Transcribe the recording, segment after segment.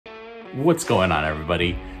What's going on,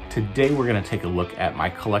 everybody? Today we're going to take a look at my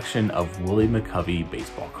collection of Willie McCovey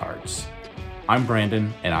baseball cards. I'm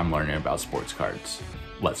Brandon and I'm learning about sports cards.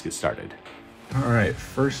 Let's get started. All right,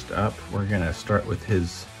 first up we're going to start with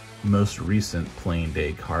his most recent Playing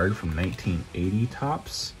Day card from 1980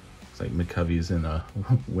 Topps. Looks like McCovey's in a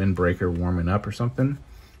windbreaker warming up or something.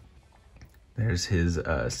 There's his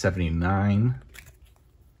 79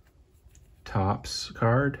 Topps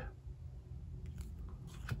card.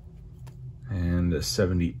 And a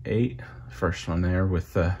 78, first one there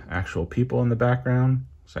with the actual people in the background.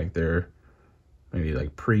 Looks like they're maybe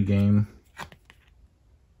like pre-game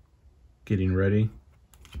getting ready.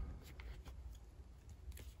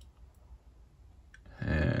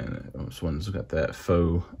 And this one's got that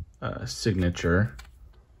faux signature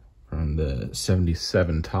from the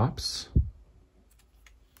 77 Topps.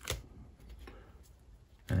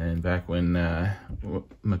 And back when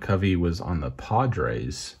McCovey was on the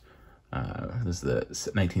Padres, this is the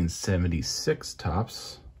 1976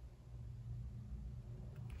 Topps.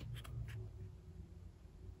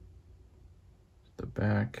 The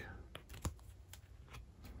back.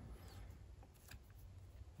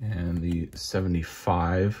 And the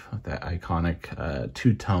 75, with that iconic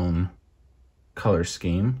two-tone color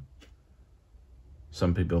scheme.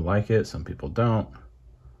 Some people like it, some people don't.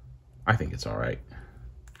 I think it's all right.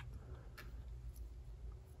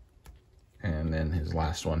 And then his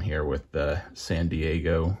last one here with the San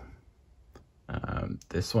Diego.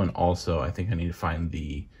 This one also, I think I need to find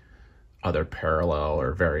the other parallel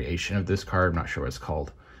or variation of this card. I'm not sure what it's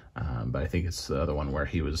called, but I think it's the other one where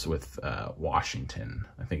he was with Washington.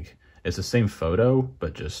 I think it's the same photo,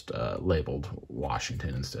 but just labeled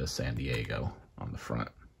Washington instead of San Diego on the front.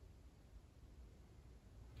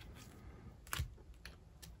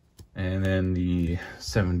 And then the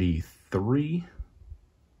 73.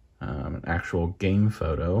 An actual game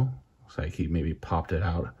photo. Looks like he maybe popped it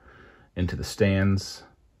out into the stands.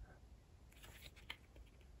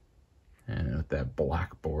 And with that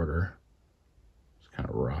black border, it's kind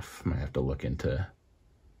of rough. Might have to look into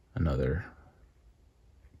another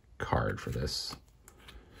card for this.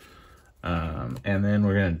 And then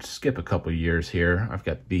we're going to skip a couple years here. I've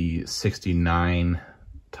got the 69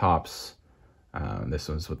 Topps. This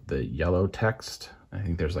one's with the yellow text. I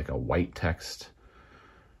think there's like a white text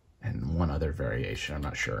and one other variation, I'm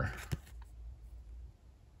not sure.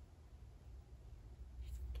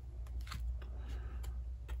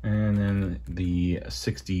 And then the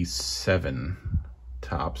 67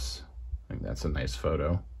 Topps. I think that's a nice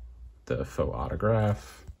photo. The faux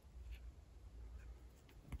autograph.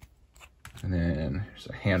 And then there's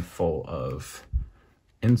a handful of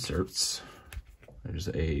inserts. There's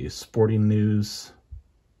a Sporting News,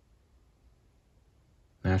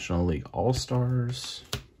 National League All-Stars.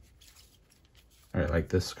 All right, like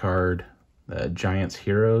this card, the Giants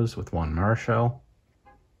Heroes with Juan Marshall.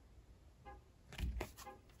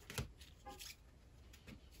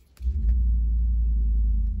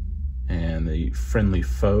 And the Friendly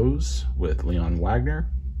Foes with Leon Wagner.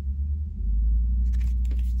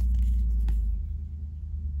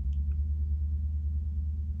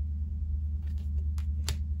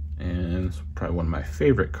 And probably one of my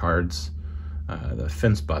favorite cards, the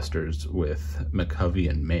Fence Busters with McCovey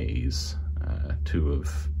and Mays. Two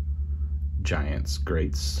of Giants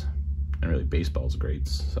greats, and really baseball's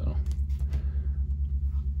greats, so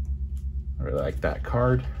I really like that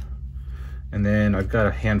card. And then I've got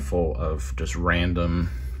a handful of just random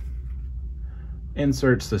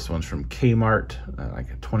inserts. This one's from Kmart,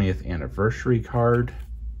 like a 20th anniversary card.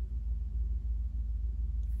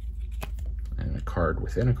 And a card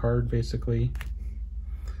within a card, basically.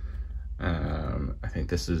 I think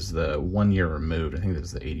this is the 1 year removed. I think this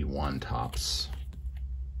is the 81 Topps.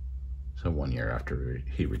 So 1 year after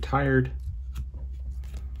he retired.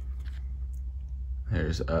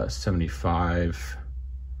 There's a 75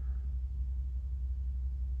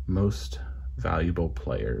 most valuable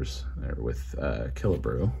players there with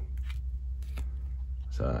Killebrew.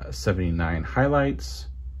 So 79 highlights.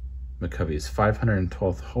 McCovey's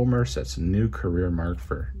 512th homer sets a new career mark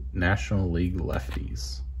for National League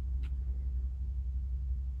lefties.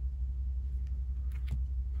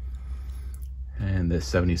 And the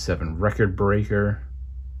 77 record breaker,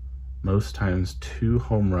 most times 2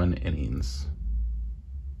 home run innings.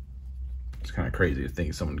 It's kind of crazy to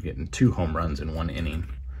think someone getting 2 home runs in 1 inning.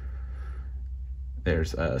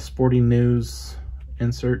 There's a Sporting News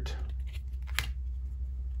insert.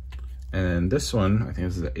 And this one, I think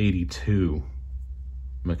this is the 82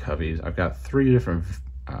 McCovey's. I've got 3 different,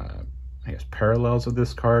 I guess, parallels of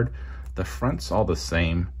this card. The front's all the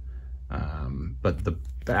same, but the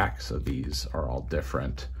backs of these are all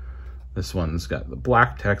different. This one's got the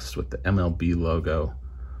black text with the MLB logo.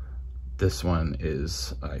 This one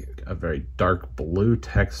is like a very dark blue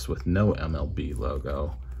text with no MLB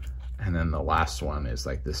logo. And then the last one is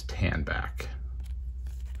like this tan back.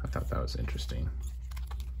 I thought that was interesting.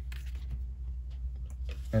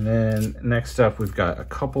 And then next up, we've got a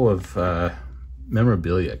couple of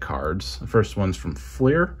memorabilia cards. The first one's from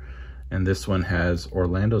Fleer, and this one has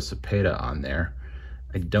Orlando Cepeda on there.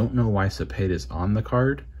 I don't know why Cepeda's on the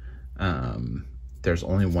card. There's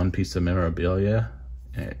only one piece of memorabilia,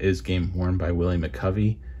 and it is game worn by Willie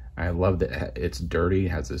McCovey. I love that it's dirty.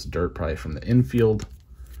 It has this dirt probably from the infield.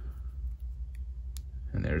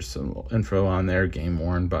 And there's some info on there, game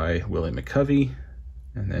worn by Willie McCovey,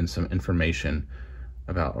 and then some information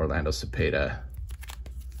about Orlando Cepeda.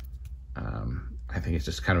 I think it's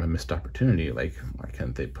just kind of a missed opportunity. Like, why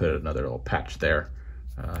couldn't they put another little patch there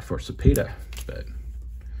for Cepeda? But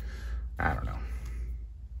I don't know.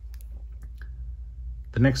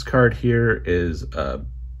 The next card here is a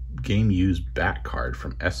game used bat card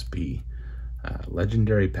from SB,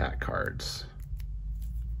 legendary bat cards,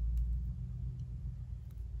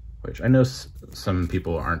 which I know some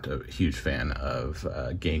people aren't a huge fan of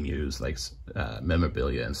game use, like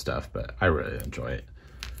memorabilia and stuff, but I really enjoy it.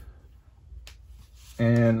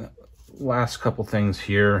 And last couple things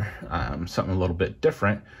here, something a little bit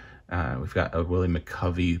different. We've got a Willie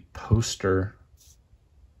McCovey poster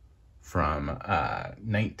from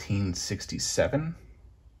 1967.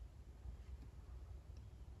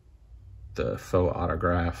 The faux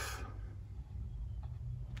autograph.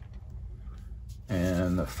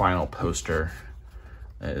 And the final poster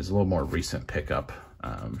is a little more recent pickup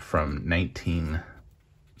from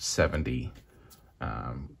 1970.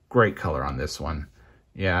 Great color on this one.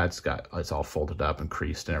 Yeah, it's all folded up and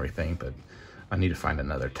creased and everything, but I need to find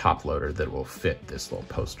another top loader that will fit this little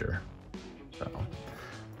poster. So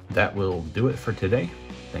that will do it for today.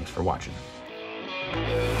 Thanks for watching.